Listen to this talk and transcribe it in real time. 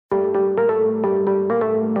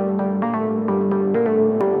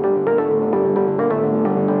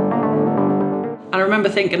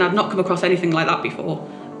remember thinking I'd not come across anything like that before,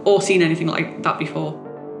 or seen anything like that before.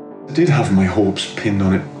 I did have my hopes pinned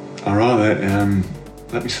on it. I rather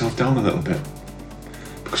let myself down a little bit,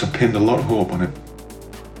 because I pinned a lot of hope on it.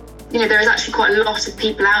 You know, there is actually quite a lot of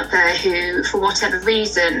people out there who, for whatever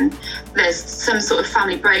reason, there's some sort of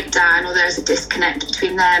family breakdown or there's a disconnect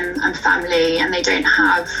between them and family and they don't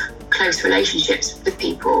have close relationships with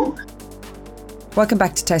people. Welcome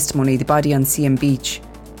back to Testimony, the body on Seaham Beach.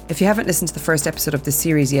 If you haven't listened to the first episode of this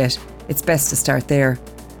series yet, it's best to start there.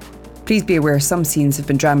 Please be aware some scenes have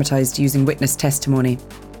been dramatised using witness testimony.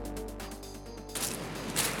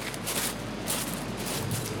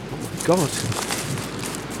 Oh my God.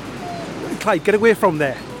 Clyde, get away from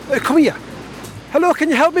there. Come here. Hello, can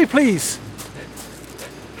you help me, please?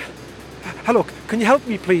 Hello, can you help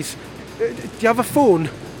me, please? Do you have a phone?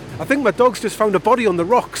 I think my dog's just found a body on the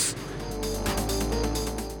rocks.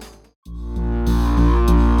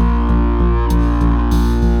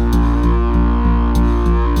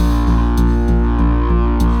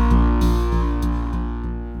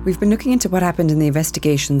 We've been looking into what happened in the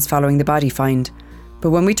investigations following the body find, but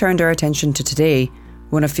when we turned our attention to today,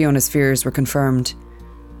 one of Fiona's fears were confirmed.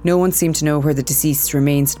 No one seemed to know where the deceased's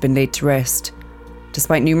remains had been laid to rest.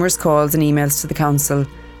 Despite numerous calls and emails to the council,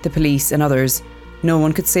 the police and others, no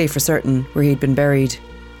one could say for certain where he'd been buried.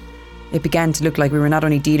 It began to look like we were not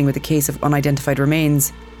only dealing with a case of unidentified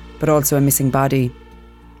remains, but also a missing body.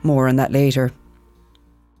 More on that later.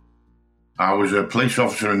 I was a police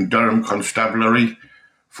officer in Durham Constabulary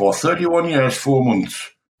for 31 years, 4 months.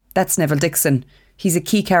 That's Neville Dixon. He's a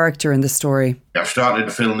key character in the story. I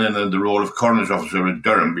started filling in the role of coroner's officer in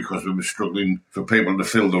Durham because we were struggling for people to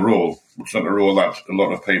fill the role. It's not a role that a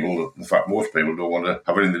lot of people, in fact most people, don't want to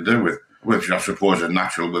have anything to do with, which I suppose is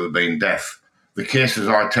natural with it being death. The cases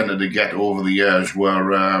I tended to get over the years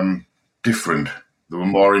were different. They were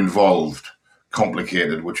more involved,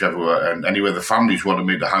 complicated, whichever. And anyway, the families wanted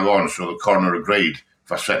me to hang on, so the coroner agreed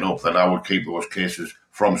if I set up that I would keep those cases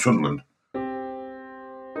from Sunderland.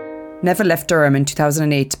 Neville left Durham in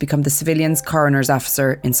 2008 to become the Civilians Coroner's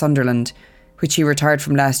Officer in Sunderland, which he retired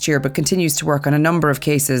from last year, but continues to work on a number of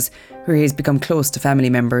cases where he has become close to family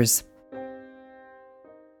members.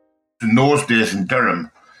 In those days in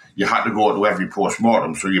Durham, you had to go to every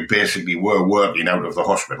post-mortem, so you basically were working out of the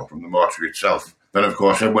hospital from the mortuary itself. Then, of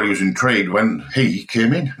course, everybody was intrigued when he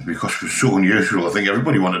came in, because it was so unusual. I think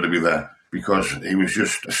everybody wanted to be there, because he was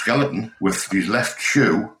just a skeleton with his left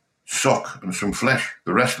shoe, sock and some flesh.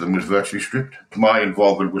 The rest of them was virtually stripped. My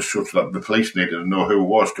involvement was such that the police needed to know who it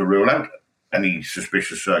was to rule out any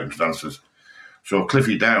suspicious circumstances. So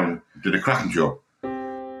Cliffy Down did a cracking job.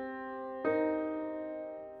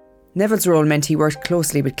 Neville's role meant he worked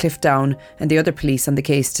closely with Cliff Down and the other police on the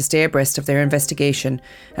case to stay abreast of their investigation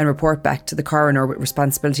and report back to the coroner with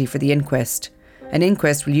responsibility for the inquest. An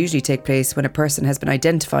inquest will usually take place when a person has been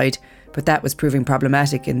identified, but that was proving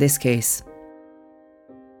problematic in this case.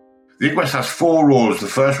 The inquest has 4 roles. The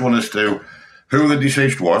first one is to who the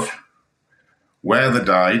deceased was, where they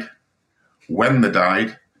died, when they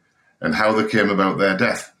died, and how they came about their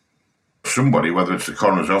death. Somebody, whether it's the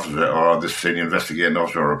coroner's officer or the senior investigating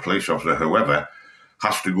officer or a police officer, whoever,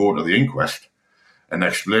 has to go to the inquest and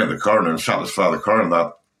explain to the coroner and satisfy the coroner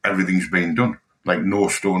that everything's been done, like no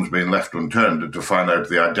stone's been left unturned, to find out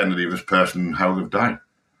the identity of this person and how they've died.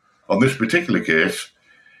 On this particular case,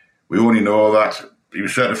 we only know that he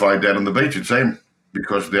was certified dead on the beach, it's same,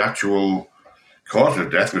 because the actual cause of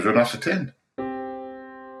death was unascertained.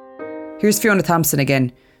 Here's Fiona Thompson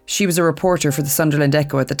again. She was a reporter for the Sunderland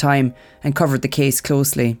Echo at the time and covered the case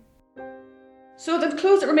closely. So the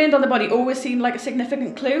clothes that remained on the body always seemed like a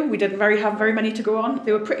significant clue. We didn't have very many to go on.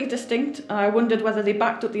 They were pretty distinct, and I wondered whether they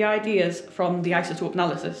backed up the ideas from the isotope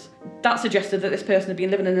analysis. That suggested that this person had been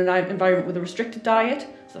living in an environment with a restricted diet,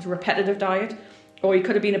 so that's a repetitive diet, or he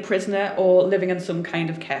could have been a prisoner or living in some kind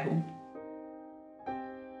of care home.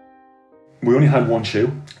 We only had one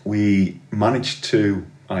shoe. We managed to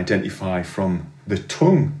identify from the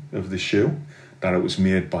tongue of the shoe that it was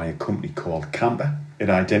made by a company called Camper. It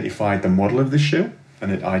identified the model of the shoe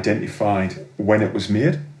and it identified when it was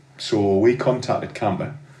made. So we contacted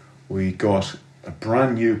Camper. We got a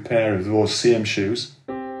brand new pair of those same shoes.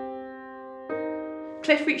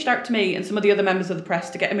 Cliff reached out to me and some of the other members of the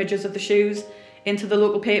press to get images of the shoes into the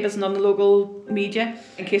local papers and on the local media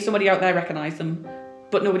in case somebody out there recognised them,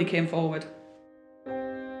 but nobody came forward.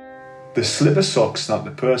 The slipper socks that the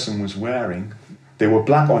person was wearing, they were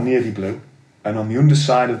black or navy blue, and on the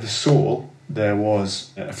underside of the sole there was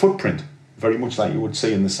a footprint, very much like you would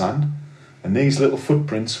see in the sand, and these little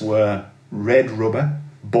footprints were red rubber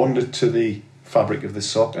bonded to the fabric of the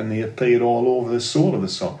sock, and they appeared all over the sole of the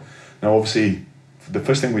sock. Now obviously The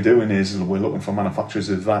first thing we're doing is we're looking for manufacturers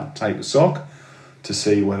of that type of sock to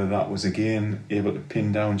see whether that was, again, able to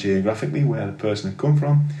pin down geographically where the person had come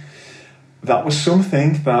from. That was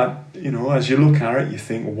something that, as you look at it, you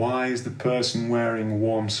think, why is the person wearing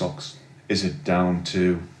warm socks? Is it down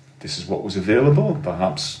to this is what was available,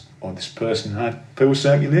 perhaps, or this person had poor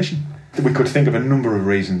circulation? We could think of a number of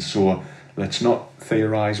reasons, so let's not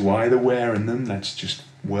theorise why they're wearing them, let's just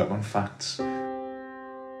work on facts.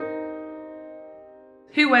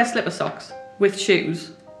 Who wears slipper socks with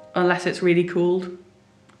shoes unless it's really cold?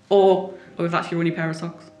 Or if that's your only pair of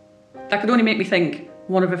socks? That could only make me think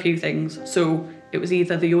one of a few things. So it was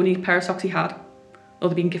either the only pair of socks he had, or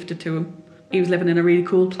they'd been gifted to him. He was living in a really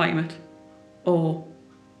cold climate, or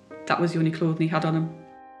that was the only clothing he had on him.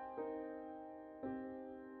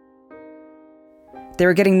 They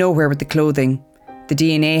were getting nowhere with the clothing. The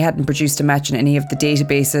DNA hadn't produced a match in any of the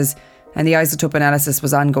databases, and the isotope analysis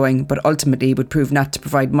was ongoing, but ultimately would prove not to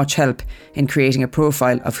provide much help in creating a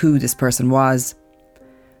profile of who this person was.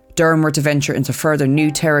 Durham were to venture into further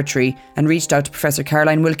new territory and reached out to Professor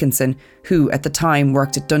Caroline Wilkinson, who at the time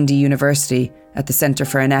worked at Dundee University at the Centre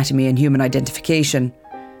for Anatomy and Human Identification.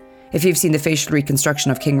 If you've seen the facial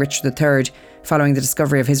reconstruction of King Richard III following the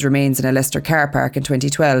discovery of his remains in a Leicester car park in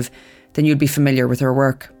 2012, then you'll be familiar with her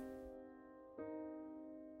work.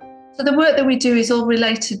 So the work that we do is all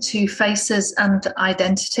related to faces and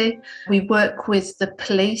identity. We work with the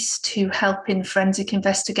police to help in forensic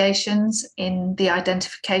investigations in the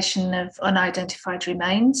identification of unidentified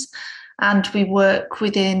remains. And we work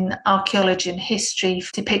within archaeology and history,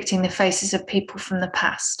 depicting the faces of people from the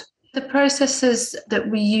past. The processes that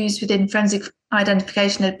we use within forensic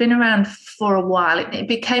identification had been around for a while. It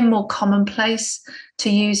became more commonplace to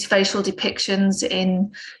use facial depictions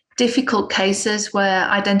in difficult cases where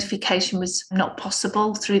identification was not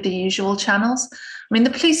possible through the usual channels. I mean,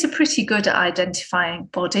 the police are pretty good at identifying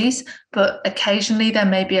bodies, but occasionally there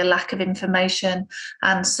may be a lack of information.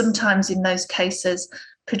 And sometimes in those cases,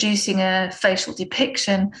 producing a facial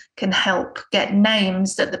depiction can help get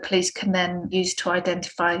names that the police can then use to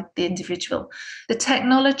identify the individual. The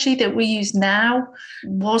technology that we use now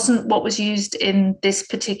wasn't what was used in this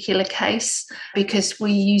particular case, because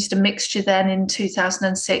we used a mixture then in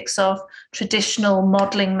 2006 of traditional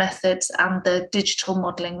modelling methods and the digital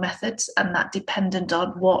modelling methods, and that depended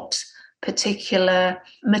on what particular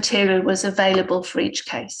material was available for each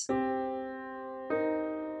case.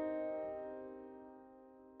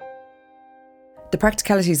 The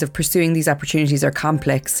practicalities of pursuing these opportunities are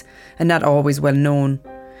complex and not always well known.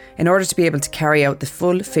 In order to be able to carry out the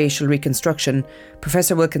full facial reconstruction,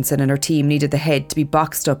 Professor Wilkinson and her team needed the head to be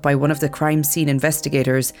boxed up by one of the crime scene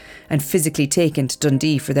investigators and physically taken to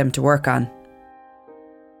Dundee for them to work on.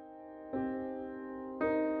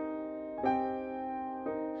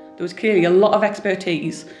 There was clearly a lot of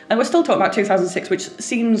expertise, and we're still talking about 2006, which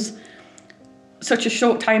seems such a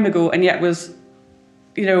short time ago, and yet was,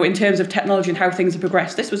 in terms of technology and how things have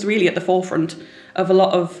progressed, this was really at the forefront of a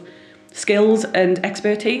lot of skills and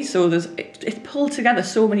expertise. So it's pulled together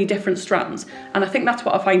so many different strands, and I think that's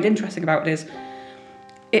what I find interesting about it is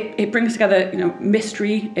it brings together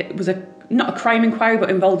mystery. It was not a crime inquiry, but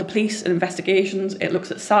involved the police and investigations. It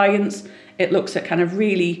looks at science. It looks at kind of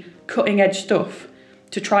really cutting edge stuff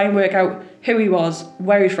to try and work out who he was,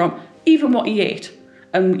 where he's from, even what he ate,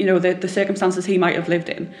 and the circumstances he might have lived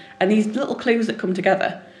in. And these little clues that come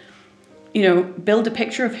together, build a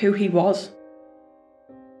picture of who he was.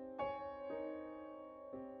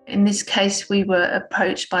 In this case, we were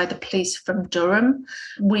approached by the police from Durham.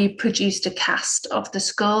 We produced a cast of the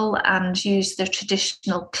skull and used the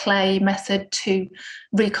traditional clay method to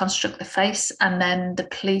reconstruct the face, and then the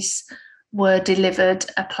police were delivered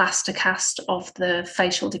a plaster cast of the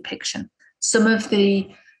facial depiction. Some of the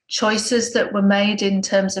choices that were made in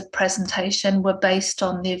terms of presentation were based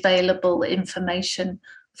on the available information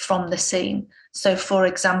from the scene. So, for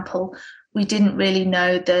example, we didn't really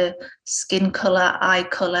know the skin colour, eye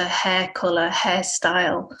colour,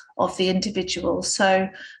 hairstyle of the individual. So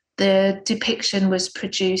the depiction was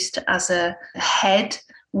produced as a head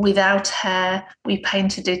without hair. We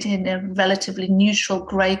painted it in a relatively neutral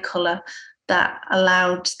grey colour that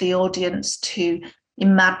allowed the audience to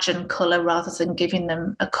imagine colour rather than giving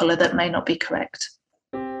them a colour that may not be correct.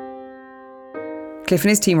 Cliff and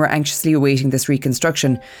his team were anxiously awaiting this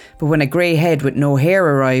reconstruction, but when a grey head with no hair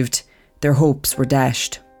arrived, their hopes were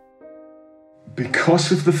dashed.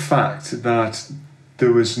 Because of the fact that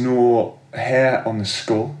there was no hair on the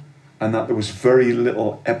skull and that there was very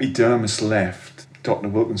little epidermis left, Dr.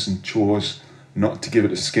 Wilkinson chose not to give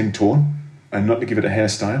it a skin tone and not to give it a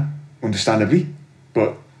hairstyle, understandably.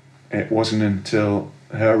 But it wasn't until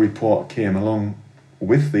her report came along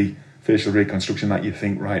with the facial reconstruction that you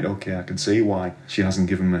think, right, okay, I can see why she hasn't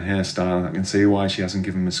given him a hairstyle, I can see why she hasn't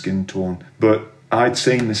given him a skin tone. But I'd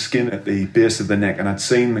seen the skin at the base of the neck, and I'd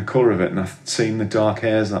seen the colour of it, and I'd seen the dark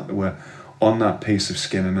hairs that were on that piece of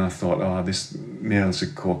skin, and I thought, oh, this male's a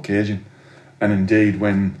Caucasian. And indeed,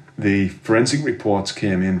 when the forensic reports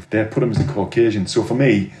came in, they put him as a Caucasian. So for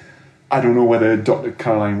me, I don't know whether Dr.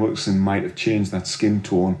 Caroline Wilson might have changed that skin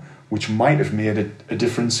tone, which might have made a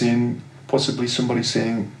difference in possibly somebody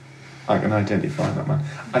saying, I can identify that man.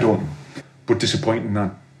 I don't know. But disappointing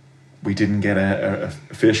that we didn't get a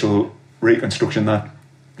facial reconstruction that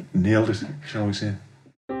nailed it, shall we say.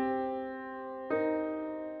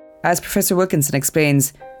 As Professor Wilkinson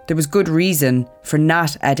explains, there was good reason for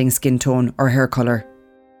not adding skin tone or hair colour.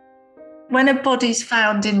 When a body's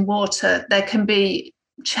found in water, there can be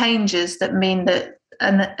changes that mean that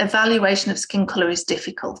an evaluation of skin colour is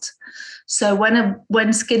difficult. So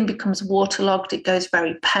when skin becomes waterlogged, it goes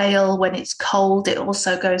very pale. When it's cold, it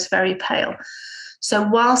also goes very pale. So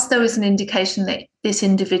whilst there was an indication that this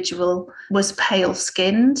individual was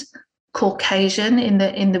pale-skinned, Caucasian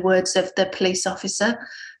in the words of the police officer,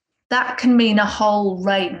 that can mean a whole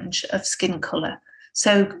range of skin colour.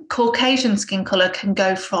 So Caucasian skin colour can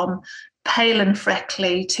go from pale and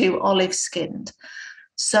freckly to olive-skinned.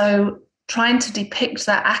 So trying to depict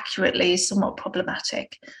that accurately is somewhat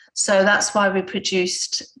problematic. So that's why we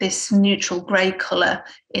produced this neutral grey colour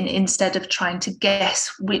instead of trying to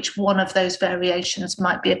guess which one of those variations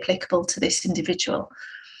might be applicable to this individual.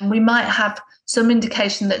 We might have some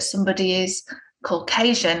indication that somebody is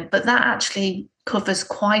Caucasian, but that actually covers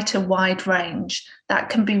quite a wide range. That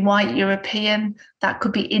can be white European, that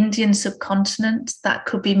could be Indian subcontinent, that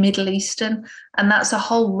could be Middle Eastern, and that's a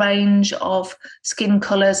whole range of skin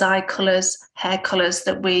colours, eye colours, hair colours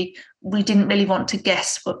that we didn't really want to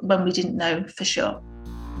guess when we didn't know for sure.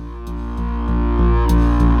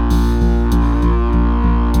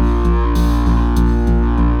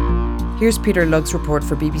 Here's Peter Lugg's report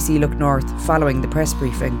for BBC Look North following the press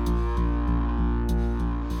briefing.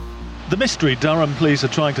 The mystery Durham police are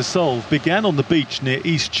trying to solve began on the beach near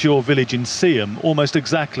East Shore village in Seaham almost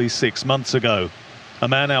exactly 6 months ago. A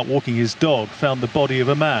man out walking his dog found the body of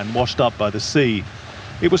a man washed up by the sea.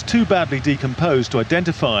 It was too badly decomposed to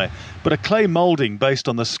identify, but a clay moulding based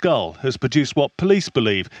on the skull has produced what police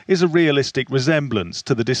believe is a realistic resemblance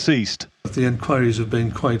to the deceased. The inquiries have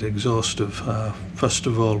been quite exhaustive. First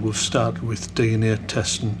of all, we've started with DNA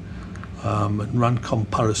testing and ran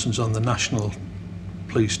comparisons on the National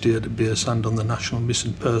Police database and on the National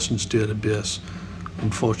Missing Persons database.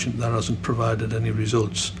 Unfortunately, that hasn't provided any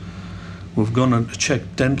results. We've gone on to check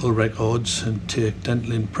dental records and take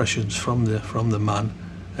dental impressions from the man,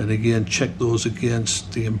 and again check those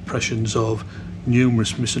against the impressions of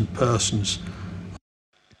numerous missing persons.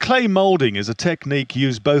 Clay moulding is a technique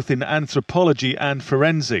used both in anthropology and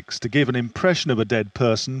forensics to give an impression of a dead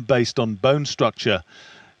person based on bone structure.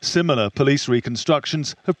 Similar police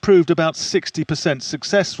reconstructions have proved about 60%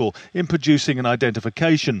 successful in producing an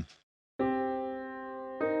identification.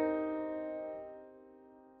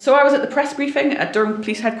 So I was at the press briefing at Durham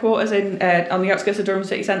Police Headquarters on the outskirts of Durham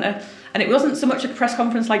City Centre, and it wasn't so much a press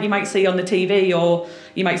conference like you might see on the TV or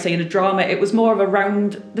you might see in a drama. It was more of a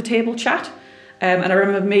round-the-table chat. And I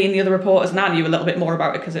remember me and the other reporters, and I knew a little bit more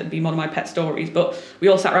about it because it had been one of my pet stories, but we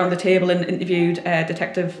all sat around the table and interviewed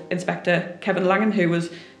Detective Inspector Kevin Langan, who was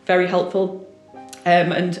very helpful,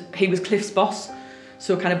 and he was Cliff's boss,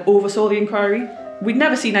 so kind of oversaw the inquiry. We'd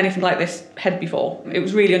never seen anything like this head before. It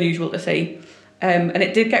was really unusual to see. And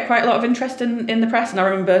it did get quite a lot of interest in the press, and I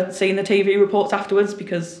remember seeing the TV reports afterwards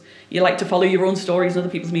because you like to follow your own stories and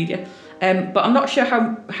other people's media. But I'm not sure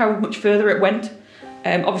how much further it went.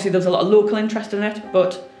 Obviously there was a lot of local interest in it,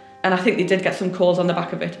 and I think they did get some calls on the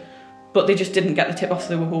back of it, but they just didn't get the tip-offs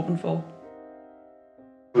they were hoping for.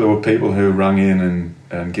 There were people who rang in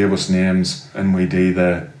and gave us names, and we'd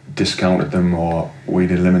either discounted them or we'd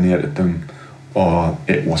eliminated them, or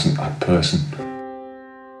it wasn't that person.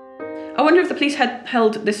 I wonder if the police had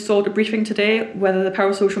held this sort of briefing today, whether the power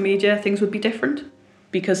of social media, things would be different,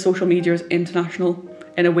 because social media is international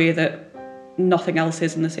in a way that nothing else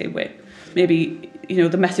is in the same way. Maybe,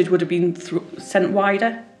 the message would have been sent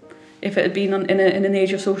wider if it had been in an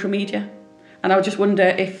age of social media. And I would just wonder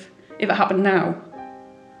if it happened now,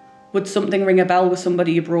 would something ring a bell with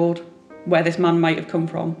somebody abroad where this man might have come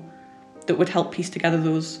from that would help piece together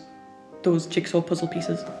those jigsaw puzzle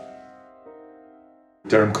pieces?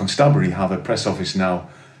 Durham Constabulary have a press office now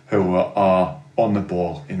who are on the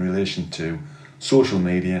ball in relation to social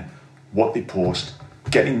media, what they post,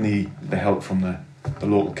 getting the help from the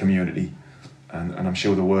local community, and I'm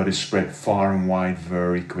sure the word is spread far and wide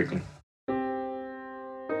very quickly.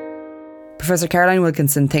 Professor Caroline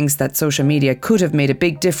Wilkinson thinks that social media could have made a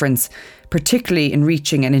big difference, particularly in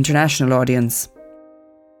reaching an international audience.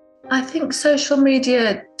 I think social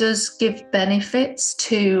media does give benefits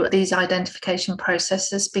to these identification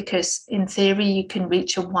processes because in theory you can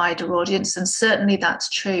reach a wider audience, and certainly that's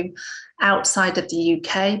true outside of the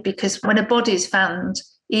UK, because when a body is found,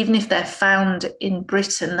 even if they're found in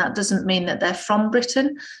Britain, that doesn't mean that they're from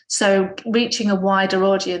Britain. So reaching a wider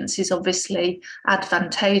audience is obviously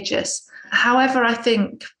advantageous. However, I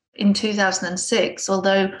think in 2006,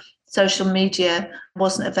 although social media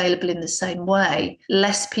wasn't available in the same way,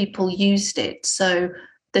 less people used it. So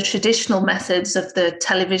the traditional methods of the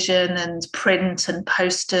television and print and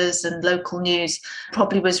posters and local news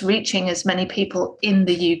probably was reaching as many people in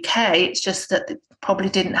the UK. It's just that it probably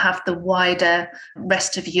didn't have the wider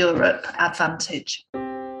rest of Europe advantage.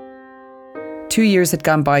 2 years had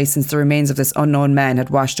gone by since the remains of this unknown man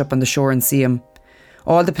had washed up on the shore in Seaham.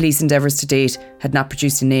 All the police endeavours to date had not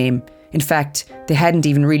produced a name. In fact, they hadn't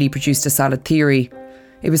even really produced a solid theory.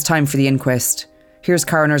 It was time for the inquest. Here's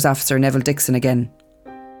Coroner's Officer Neville Dixon again.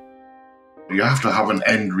 You have to have an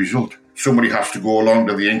end result. Somebody has to go along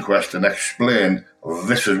to the inquest and explain,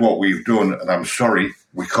 this is what we've done, and I'm sorry,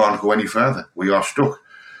 we can't go any further. We are stuck.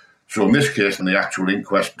 So in this case, the actual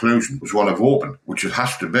inquest conclusion was one of open, which it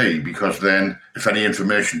has to be, because then if any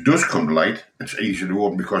information does come to light, it's easy to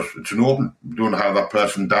open because it's an open. We don't know how that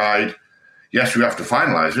person died. Yes, we have to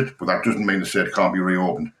finalise it, but that doesn't mean to say it can't be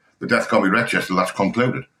reopened. The death can't be registered till that's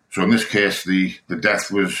concluded. So in this case, the death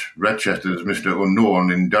was registered as Mr. Unknown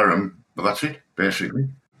in Durham, but that's it, basically.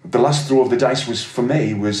 The last throw of the dice was, for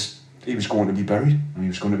me, was he was going to be buried, and he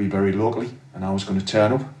was going to be buried locally, and I was going to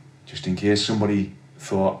turn up, just in case somebody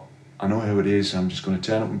thought, I know who it is, I'm just going to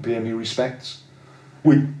turn up and pay me respects.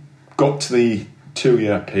 We got to the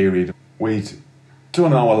 2-year period. We'd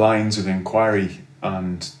done our lines of inquiry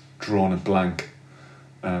and drawn a blank,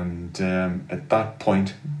 and at that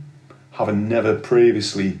point, having never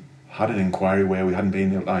previously had an inquiry where we hadn't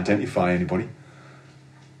been able to identify anybody,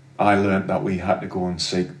 I learnt that we had to go and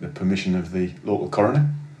seek the permission of the local coroner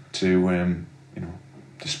to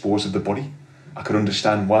dispose of the body. I could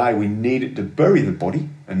understand why we needed to bury the body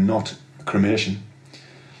and not cremation.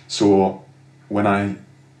 So when I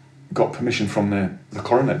got permission from the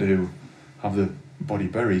coroner to have the body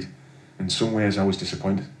buried, in some ways I was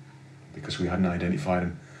disappointed because we hadn't identified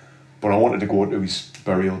him. But I wanted to go to his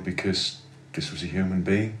burial because this was a human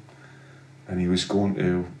being, and he was going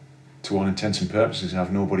to all intents and purposes,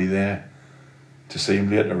 have nobody there to see him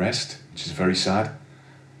laid to rest, which is very sad.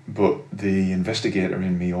 But the investigator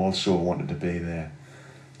in me also wanted to be there,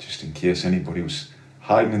 just in case anybody was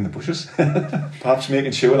hiding in the bushes, perhaps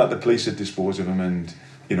making sure that the police had disposed of him, and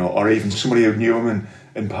or even somebody who knew him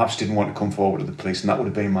and perhaps didn't want to come forward to the police, and that would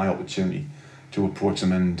have been my opportunity to approach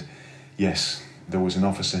them. And yes, there was an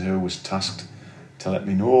officer who was tasked to let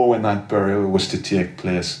me know when that burial was to take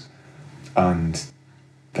place, and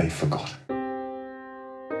they forgot.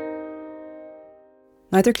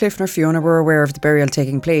 Neither Cliff nor Fiona were aware of the burial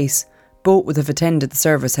taking place. Both would have attended the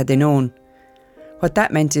service had they known. What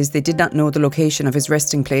that meant is they did not know the location of his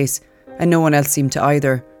resting place, and no one else seemed to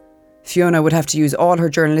either. Fiona would have to use all her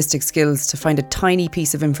journalistic skills to find a tiny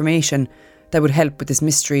piece of information that would help with this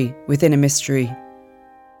mystery within a mystery.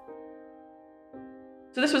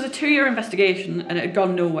 So this was a 2-year investigation and it had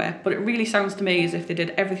gone nowhere, but it really sounds to me as if they did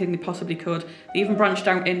everything they possibly could. They even branched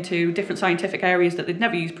out into different scientific areas that they'd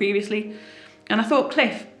never used previously. And I thought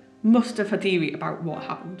Cliff must have a theory about what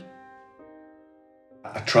happened.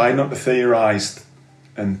 I tried not to theorise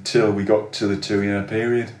until we got to the 2-year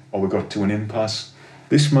period, or we got to an impasse.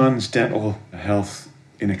 This man's dental health,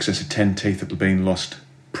 in excess of 10 teeth that had been lost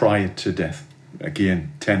prior to death.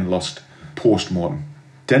 Again, 10 lost post-mortem.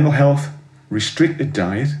 Dental health, restricted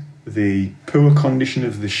diet, the poor condition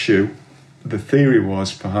of the shoe. The theory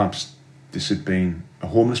was perhaps this had been a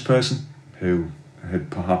homeless person who had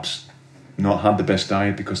perhaps not had the best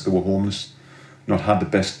diet because they were homeless, not had the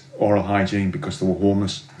best oral hygiene because they were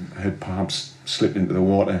homeless, had perhaps slipped into the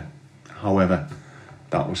water. However,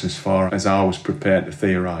 that was as far as I was prepared to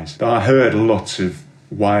theorise. I heard lots of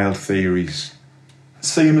wild theories.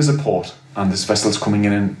 Seaham is a port, and there's vessels coming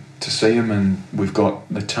in to Seaham, and we've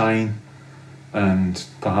got the Tyne, and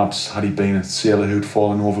perhaps had he been a sailor who'd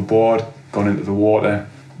fallen overboard, gone into the water,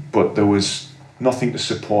 but there was nothing to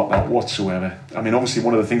support that whatsoever. I mean, obviously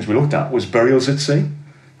one of the things we looked at was burials at sea.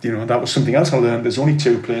 That was something else I learned. There's only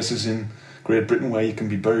 2 places in Great Britain where you can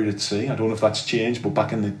be buried at sea. I don't know if that's changed, but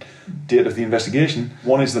back in the date of the investigation,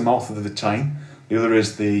 one is the mouth of the Tyne, the other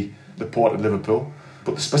is the port of Liverpool.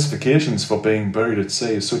 But the specifications for being buried at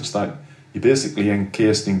sea is such that you're basically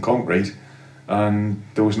encased in concrete and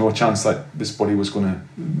there was no chance that this body was going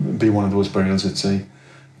to be one of those burials at sea.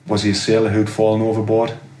 Was he a sailor who'd fallen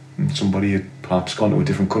overboard? Somebody had perhaps gone to a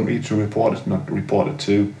different country to report it, not report it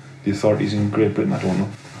to the authorities in Great Britain, I don't know.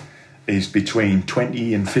 He's between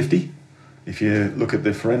 20 and 50. If you look at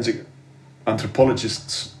the forensic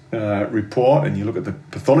anthropologist's report and you look at the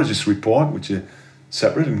pathologist's report, which are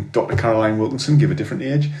separate, and Dr. Caroline Wilkinson give a different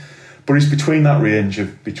age, but he's between that range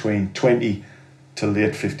of between 20 to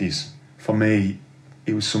late 50s. For me,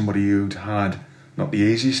 he was somebody who'd had not the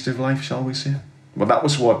easiest of life, shall we say. Well, that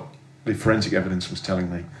was what the forensic evidence was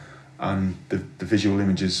telling me, and the visual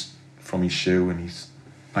images from his shoe and his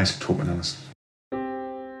isotope analysis.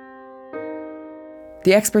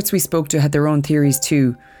 The experts we spoke to had their own theories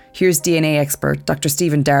too. Here's DNA expert Dr.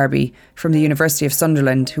 Stephen Darby from the University of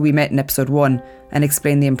Sunderland, who we met in episode 1, and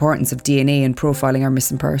explained the importance of DNA in profiling our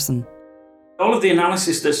missing person. All of the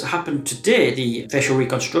analysis that's happened today, the facial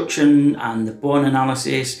reconstruction and the bone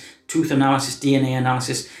analysis, tooth analysis, DNA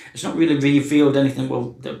analysis, it's not really revealed anything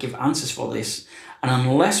that'll give answers for this. And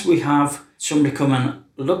unless we have somebody come and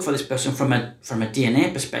look for this person from a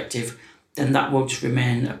DNA perspective, then that will just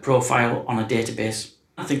remain a profile on a database.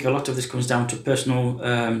 I think a lot of this comes down to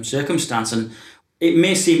personal circumstance, and it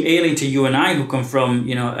may seem alien to you and I who come from,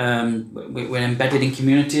 we're embedded in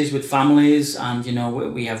communities with families, and,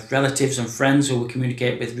 we have relatives and friends who we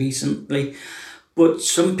communicate with recently. But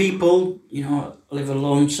some people, live a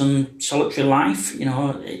lonesome, solitary life,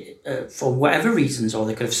 for whatever reasons, or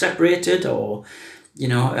they could have separated or,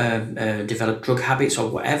 developed drug habits or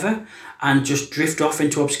whatever, and just drift off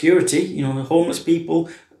into obscurity. Homeless people,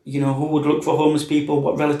 who would look for homeless people,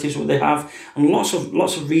 what relatives would they have, and lots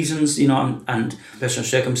of reasons, and personal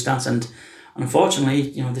circumstance. And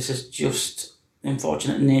unfortunately, this is just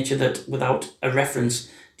unfortunate in nature that without a reference,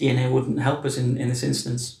 DNA wouldn't help us in this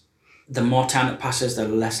instance. The more time that passes, the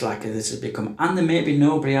less likely this has become. And there may be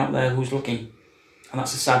nobody out there who's looking. And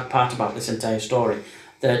that's the sad part about this entire story,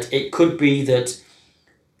 that it could be that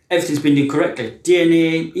everything's been done correctly.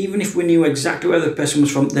 DNA, even if we knew exactly where the person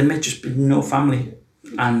was from, there may just be no family,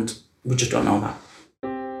 and we just don't know that.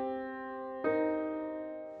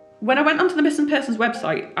 When I went onto the missing persons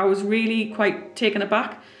website, I was really quite taken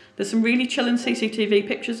aback. There's some really chilling CCTV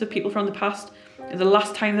pictures of people from the past, the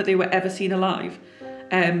last time that they were ever seen alive,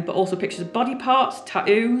 but also pictures of body parts,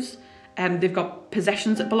 tattoos. They've got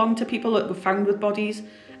possessions that belong to people that were found with bodies.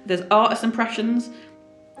 There's artist impressions.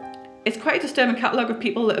 It's quite a disturbing catalogue of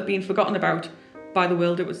people that have been forgotten about by the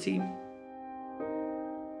world, it would seem.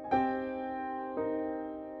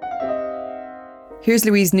 Here's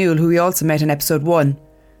Louise Newell, who we also met in episode 1.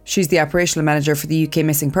 She's the operational manager for the UK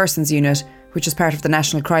Missing Persons Unit, which is part of the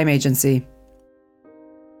National Crime Agency.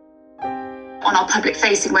 On our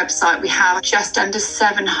public-facing website, we have just under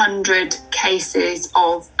 700 cases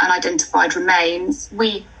of unidentified remains.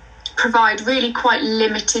 We provide really quite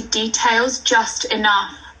limited details, just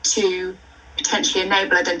enough to potentially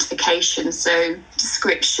enable identification, so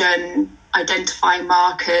description, identifying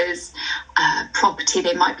markers, property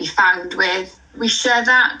they might be found with. We share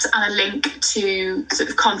that and a link to sort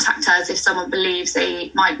of contact us if someone believes they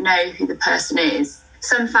might know who the person is.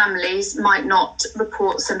 Some families might not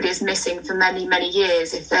report somebody as missing for many, many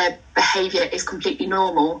years if their behaviour is completely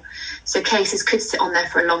normal. So cases could sit on there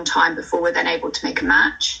for a long time before we're then able to make a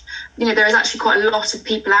match. There is actually quite a lot of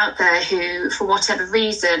people out there who, for whatever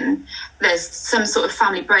reason, there's some sort of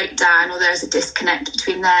family breakdown or there's a disconnect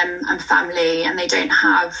between them and family, and they don't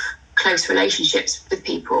have close relationships with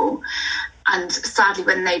people. And sadly,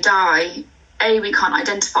 when they die, A, we can't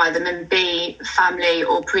identify them, and B, family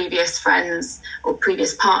or previous friends or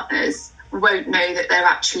previous partners won't know that they're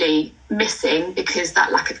actually missing, because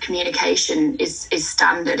that lack of communication is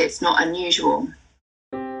standard. It's not unusual.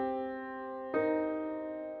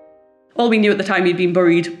 All we knew at the time, he'd been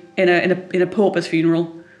buried in a pauper's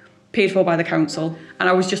funeral, paid for by the council, and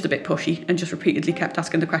I was just a bit pushy and just repeatedly kept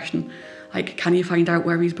asking the question, like, can you find out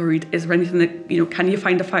where he's buried? Is there anything that, can you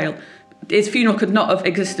find a file? His funeral could not have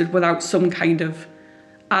existed without some kind of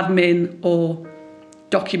admin or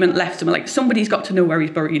document left to me. Like, somebody's got to know where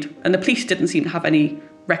he's buried. And the police didn't seem to have any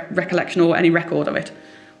recollection or any record of it,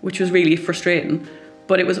 which was really frustrating.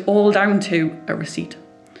 But it was all down to a receipt.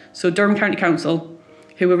 So Durham County Council,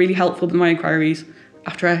 who were really helpful with my inquiries,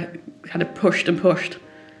 after I kind of pushed and pushed,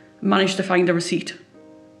 managed to find a receipt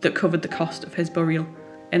that covered the cost of his burial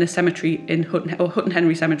in a cemetery in Hutton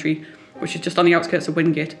Henry Cemetery, which is just on the outskirts of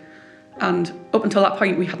Wingate. And up until that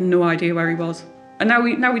point, we had no idea where he was. And now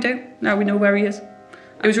we do. Now we know where he is.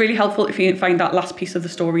 It was really helpful if you didn't find that last piece of the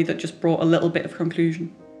story that just brought a little bit of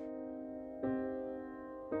conclusion.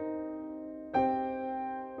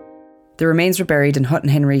 The remains were buried in Hutton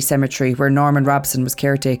Henry Cemetery, where Norman Robson was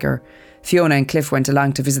caretaker. Fiona and Cliff went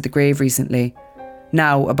along to visit the grave recently.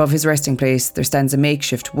 Now, above his resting place, there stands a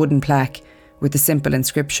makeshift wooden plaque with the simple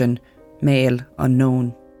inscription, Male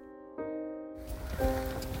Unknown.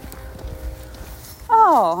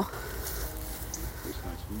 Oh.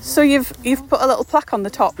 So you've put a little plaque on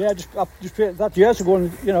the top? Yeah, I just painted that years ago,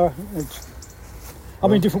 and, you know,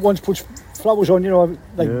 different ones put flowers on, you know,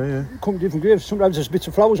 like come to different graves. Sometimes there's bits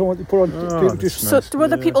of flowers on what they put on. People just. So do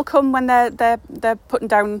other people come when they're putting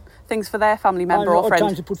down things for their family member or friend?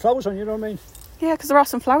 Times they put flowers on, you know what I mean? Yeah, because there are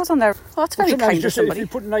some flowers on there. Well, that's very kind of somebody. If you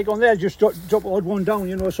put an egg on there, just drop odd one down,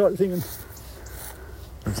 you know, sort of thing.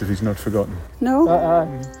 As if he's not forgotten. No. I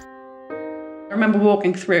remember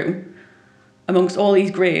walking through amongst all these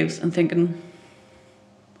graves and thinking,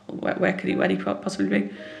 where could he possibly be?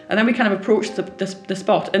 And then we kind of approached the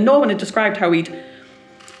spot, and Norman had described how he'd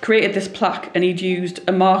created this plaque and he'd used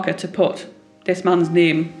a marker to put this man's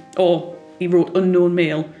name, or he wrote unknown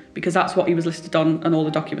male, because that's what he was listed on all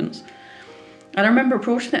the documents. And I remember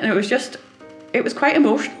approaching it, and it was quite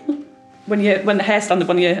emotional when the hair stand up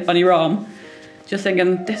on your arm, just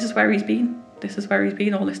thinking, this is where he's been. This is where he's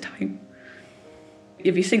been all this time.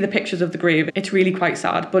 If you see the pictures of the grave, it's really quite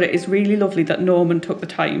sad, but it is really lovely that Norman took the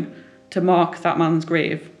time to mark that man's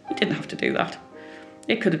grave. He didn't have to do that.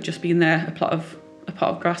 It could have just been there, a plot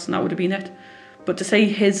of grass, and that would have been it. But to see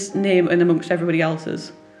his name in amongst everybody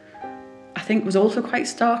else's, I think was also quite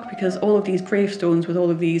stark, because all of these gravestones with all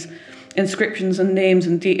of these inscriptions and names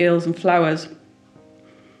and details and flowers,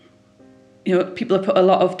 you know, people have put a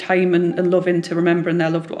lot of time and love into remembering their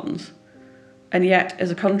loved ones. And yet, as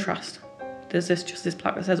a contrast, there's this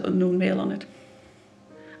plaque that says unknown male on it.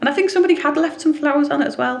 And I think somebody had left some flowers on it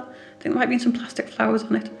as well. I think there might have been some plastic flowers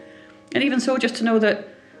on it. And even so, just to know that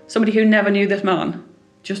somebody who never knew this man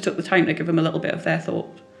just took the time to give him a little bit of their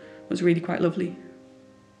thought was really quite lovely.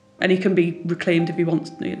 And he can be reclaimed if they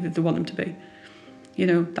want him to be. You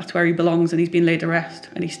know, that's where he belongs, and he's been laid to rest,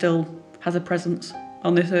 and he still has a presence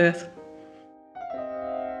on this earth.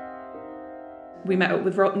 We met up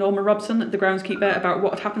with Norman Robson, the groundskeeper, about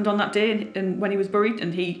what had happened on that day and when he was buried,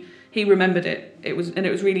 and he remembered it. It was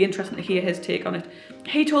really interesting to hear his take on it.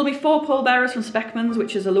 He told me 4 pallbearers from Speckman's,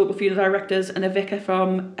 which is a local funeral directors, and a vicar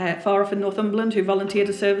from far off in Northumberland who volunteered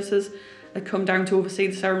his services, had come down to oversee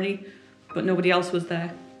the ceremony, but nobody else was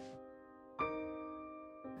there.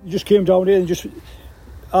 You just came down here and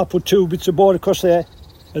I put 2 bits of board across there,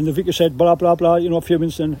 and the vicar said blah blah blah, you know, a few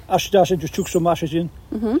minutes, and ashes just took some ashes in,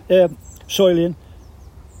 soil in,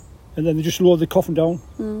 and then they just lowered the coffin down,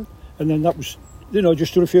 and then that was, you know,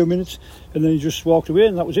 just took a few minutes, and then he just walked away,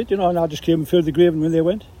 and that was it, you know, and I just came and filled the grave, and when they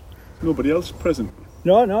went. Nobody else present?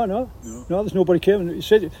 No, there's nobody came. And he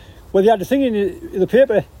said, well, they had the thing in the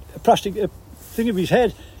paper, a plastic thing of his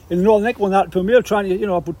head, in the Northern Neck one, that per mail, trying to, you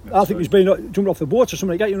know, but I think he's been jumping off the boats or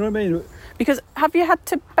something like that, you know what I mean? Because have you had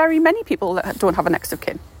to bury many people that don't have a next of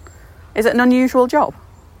kin? Is it an unusual job?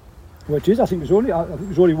 Well, it is. I think it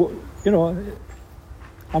was only, you know,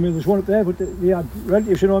 I mean, there's one up there, but they had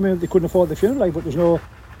relatives, you know what I mean? They couldn't afford the funeral, like, but there's no...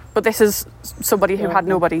 But this is somebody who had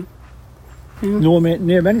nobody. No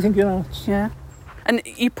name, anything, you know. Yeah. And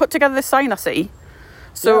you put together this sign, I see.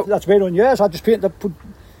 So yeah, that's been on years. I just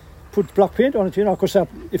put black paint on it, you know, because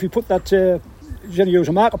if you put that, you use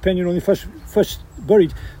a marker pen, you know, when you first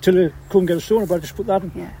buried, till you couldn't get a stone, but I just put that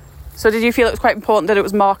in. Yeah. So did you feel it was quite important that it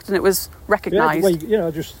was marked and it was recognised? Yeah, well, you know,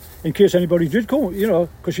 just in case anybody did come, you know,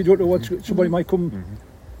 because you don't know what somebody might come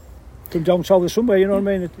down south of somewhere, you know what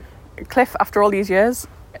I mean? Cliff, after all these years,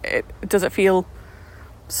 does it feel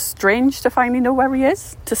strange to finally know where he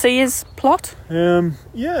is, to see his plot?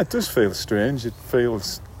 Yeah, it does feel strange. It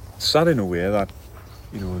feels sad in a way that,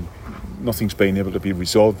 you know, nothing's been able to be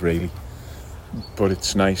resolved really, but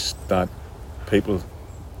it's nice that people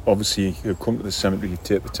obviously who come to the cemetery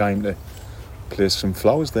take the time to place some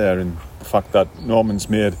flowers there, and the fact that Norman's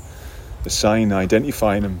made a sign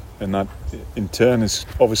identifying him, and that in turn has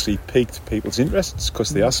obviously piqued people's interests because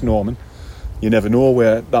they asked Norman. You never know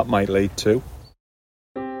where that might lead to.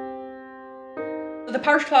 The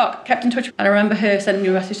parish clerk kept in touch, and I remember her sending me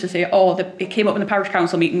a message to say, it came up in the parish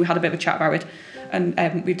council meeting, we had a bit of a chat about it,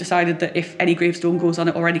 and we've decided that if any gravestone goes on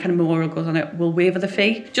it or any kind of memorial goes on it, we'll waiver the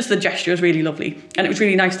fee. Just the gesture was really lovely, and it was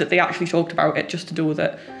really nice that they actually talked about it, just to know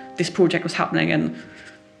that this project was happening and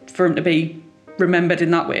for him to be remembered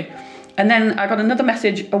in that way. And then I got another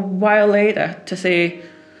message a while later to say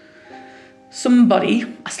somebody,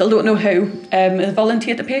 I still don't know who, has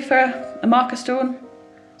volunteered to pay for a marker stone,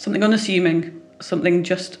 something unassuming, something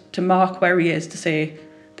just to mark where he is, to say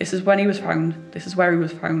this is when he was found, this is where he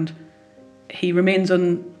was found. He remains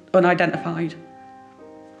unidentified.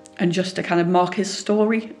 and just to kind of mark his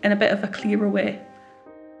story in a bit of a clearer way.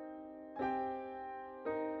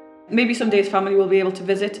 Maybe someday his family will be able to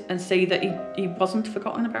visit and see that he wasn't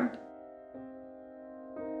forgotten about.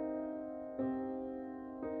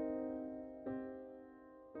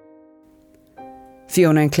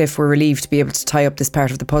 Fiona and Cliff were relieved to be able to tie up this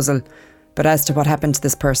part of the puzzle, but as to what happened to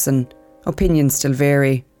this person, opinions still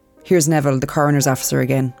vary. Here's Neville, the coroner's officer,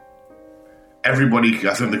 again. Everybody,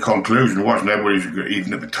 I think the conclusion wasn't everybody,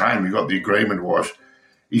 even at the time we got the agreement, was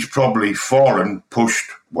he's probably fallen, pushed,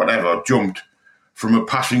 whatever, jumped from a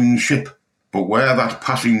passing ship. But where that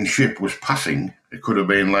passing ship was passing, it could have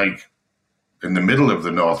been like in the middle of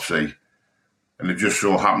the North Sea. And it just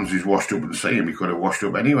so happens he's washed up at the sea, and he could have washed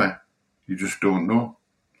up anywhere. You just don't know.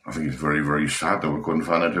 I think it's very, very sad that we couldn't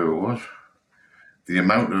find out who it was. The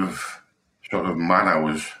amount of sort of man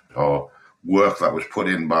hours or work that was put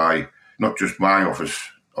in by not just my office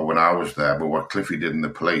or when I was there, but what Cliffy did in the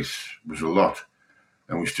police was a lot.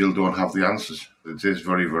 And we still don't have the answers. It is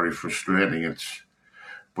very, very frustrating.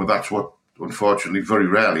 But that's what, unfortunately, very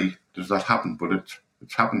rarely does that happen, but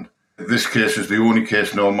it's happened. This case is the only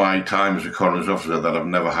case in all my time as a coroner's officer that I've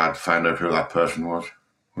never had found out who that person was,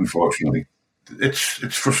 unfortunately.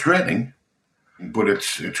 It's frustrating, but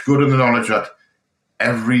it's good in the knowledge that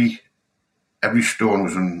every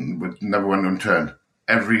stone never went unturned.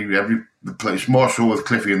 The place, more so with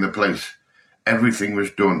Cliffy in the place, everything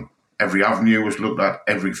was done. Every avenue was looked at,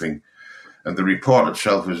 everything. And the report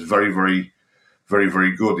itself is very, very, very,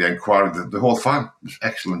 very good. The inquiry, the whole file was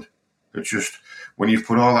excellent. It's just when you've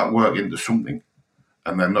put all that work into something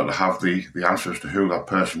and then not to have the answers to who that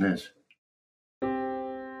person is.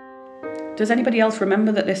 Does anybody else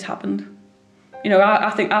remember that this happened?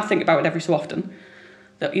 I think about it every so often,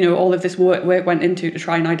 that, all of this work went into to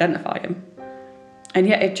try and identify him. And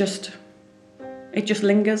yet it just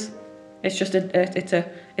lingers. It's just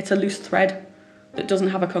it's a loose thread that doesn't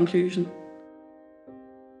have a conclusion.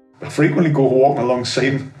 I frequently go walking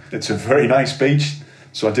alongside him. It's a very nice beach,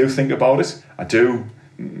 so I do think about it. I do,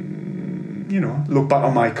 look back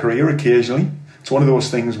on my career occasionally. It's one of those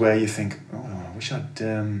things where you think, oh, I wish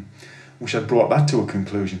I'd brought that to a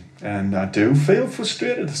conclusion. And I do feel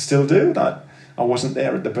frustrated, I still do, that I wasn't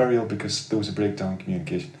there at the burial because there was a breakdown in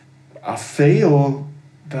communication. I feel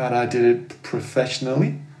that I did it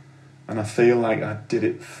professionally, and I feel like I did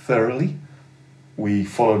it thoroughly. We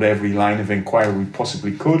followed every line of inquiry we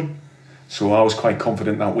possibly could, so I was quite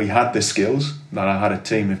confident that we had the skills, that I had a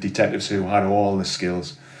team of detectives who had all the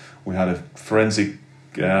skills. We had a forensic,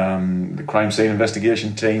 the crime scene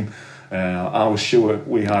investigation team. I was sure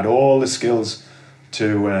we had all the skills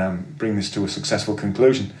to bring this to a successful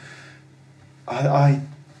conclusion. I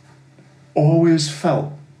always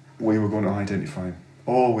felt we were going to identify him,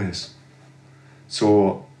 always.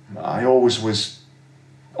 So I always was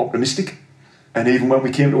optimistic, and even when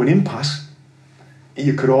we came to an impasse,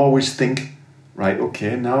 you could always think, right,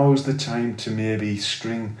 okay, now's the time to maybe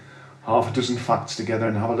string half a dozen facts together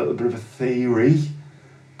and have a little bit of a theory,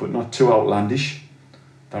 but not too outlandish,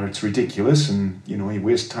 that it's ridiculous and, you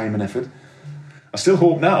waste time and effort. I still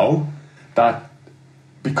hope now that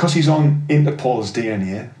because he's on Interpol's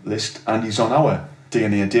DNA list and he's on our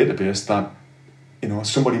DNA database, that,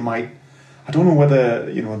 somebody might, I don't know whether,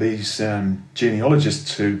 these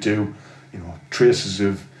genealogists who do, traces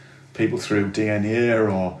of people through DNA,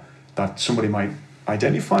 or that somebody might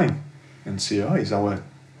identify him and say, oh, he's our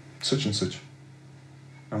such and such.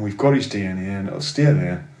 And we've got his DNA and it'll stay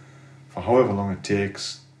there for however long it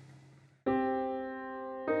takes.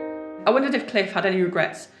 I wondered if Cliff had any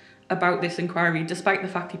regrets about this inquiry, despite the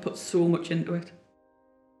fact he put so much into it.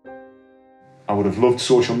 I would have loved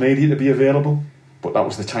social media to be available, but that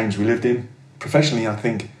was the times we lived in. Professionally, I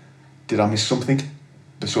think, did I miss something?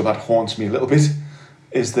 So that haunts me a little bit.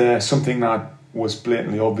 Is there something that was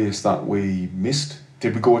blatantly obvious that we missed?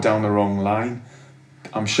 Did we go down the wrong line?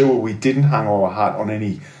 I'm sure we didn't hang our hat on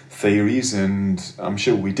any theories, and I'm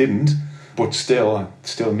sure we didn't, but still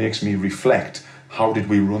makes me reflect, how did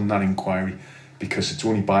we run that inquiry? Because it's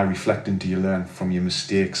only by reflecting do you learn from your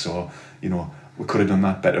mistakes, or, we could have done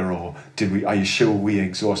that better, or are you sure we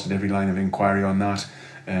exhausted every line of inquiry on that?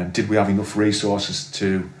 Did we have enough resources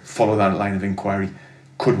to follow that line of inquiry?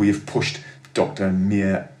 Could we have pushed Dr.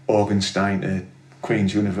 Mia Orgenstein to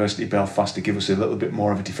Queen's University Belfast to give us a little bit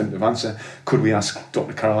more of a definitive answer? Could we ask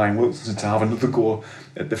Dr. Caroline Wilson to have another go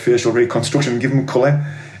at the facial reconstruction and give them colour?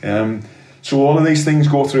 So all of these things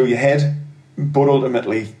go through your head, but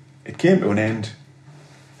ultimately it came to an end.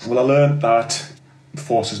 Well, I learned that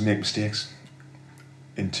forces make mistakes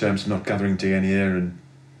in terms of not gathering DNA and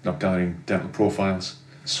not gathering dental profiles.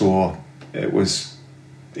 So it was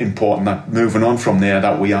important that moving on from there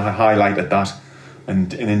that we highlighted that,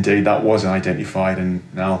 and indeed that was identified, and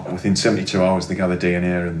now within 72 hours they gather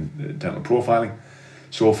DNA and dental profiling.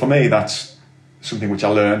 So for me, that's something which I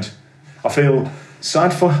learned. I feel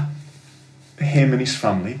sad for him and his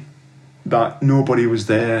family that nobody was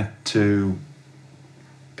there to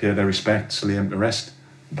pay their respects, lay him to rest.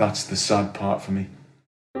 That's the sad part for me.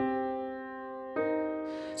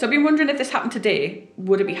 So I've been wondering, if this happened today,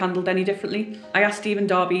 would it be handled any differently? I asked Stephen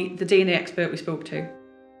Darby, the DNA expert we spoke to.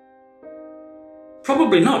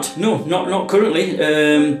 Probably not. No, not currently.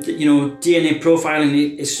 DNA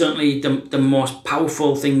profiling is certainly the most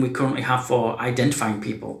powerful thing we currently have for identifying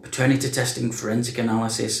people. Paternity testing, forensic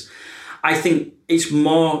analysis. I think it's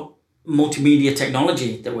more multimedia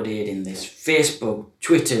technology that would aid in this. Facebook,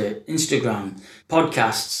 Twitter, Instagram,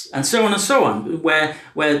 podcasts, and so on, where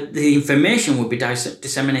the information would be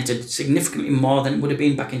disseminated significantly more than it would have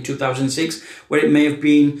been back in 2006, where it may have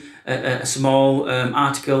been a small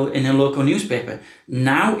article in a local newspaper.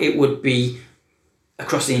 Now it would be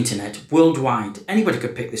across the internet, worldwide. Anybody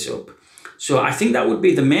could pick this up. So I think that would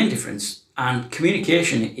be the main difference, and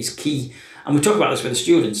communication is key. And we talk about this with the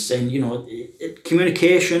students, saying,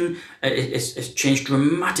 communication has changed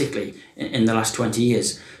dramatically in the last 20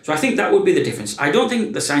 years. So I think that would be the difference. I don't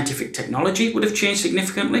think the scientific technology would have changed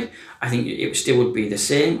significantly. I think it still would be the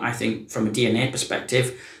same. I think from a DNA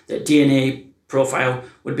perspective, the DNA profile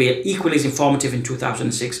would be equally as informative in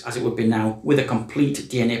 2006 as it would be now, with a complete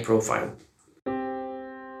DNA profile.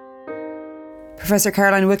 Professor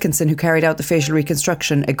Caroline Wilkinson, who carried out the facial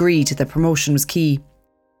reconstruction, agreed that promotion was key.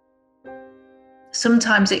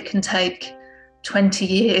 Sometimes it can take 20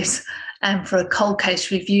 years for a cold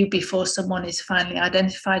case review before someone is finally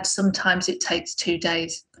identified. Sometimes it takes 2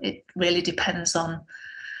 days. It really depends on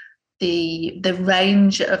the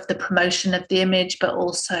range of the promotion of the image, but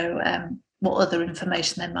also what other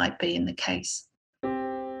information there might be in the case.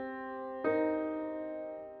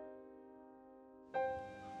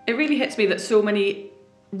 It really hits me that so many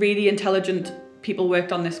really intelligent people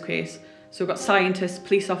worked on this case. So we've got scientists,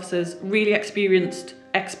 police officers, really experienced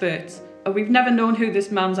experts. And we've never known who this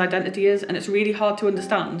man's identity is, and it's really hard to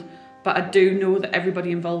understand, but I do know that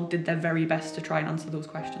everybody involved did their very best to try and answer those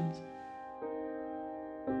questions.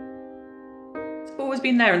 It's always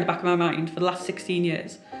been there in the back of my mind for the last 16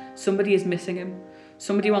 years. Somebody is missing him.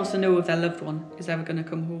 Somebody wants to know if their loved one is ever going to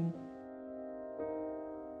come home.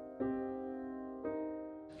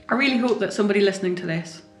 I really hope that somebody listening to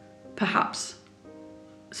this, perhaps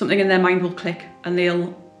something in their mind will click and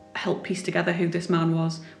they'll help piece together who this man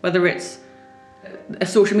was, whether it's a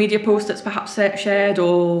social media post that's perhaps shared,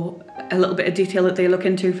 or a little bit of detail that they look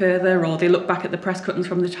into further, or they look back at the press cuttings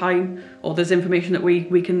from the time, or there's information that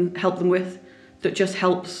we can help them with that just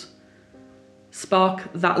helps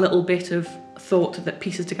spark that little bit of thought that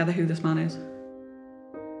pieces together who this man is.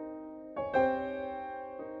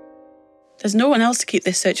 There's no one else to keep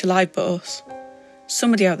this search alive but us.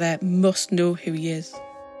 Somebody out there must know who he is.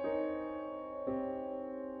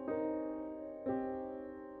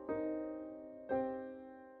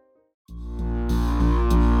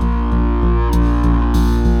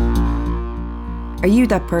 Are you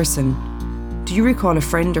that person? Do you recall a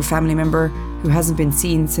friend or family member who hasn't been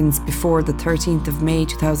seen since before the 13th of May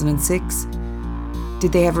 2006?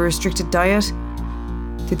 Did they have a restricted diet?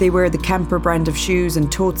 Did they wear the Camper brand of shoes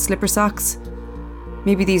and tote slipper socks?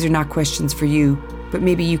 Maybe these are not questions for you, but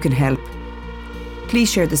maybe you can help. Please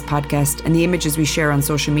share this podcast and the images we share on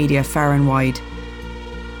social media far and wide.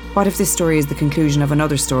 What if this story is the conclusion of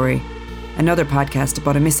another story? Another podcast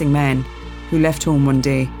about a missing man who left home one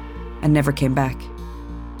day and never came back.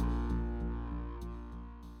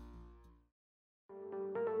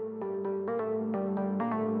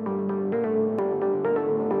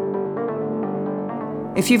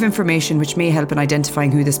 If you have information which may help in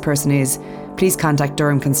identifying who this person is, please contact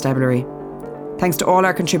Durham Constabulary. Thanks to all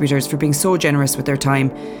our contributors for being so generous with their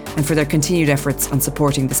time and for their continued efforts on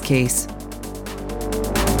supporting this case.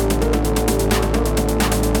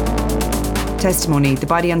 Testimony, The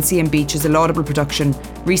Body on Seaham Beach is a laudable production,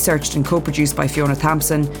 researched and co-produced by Fiona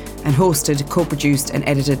Thompson and hosted, co-produced and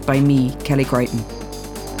edited by me, Kelly Crichton.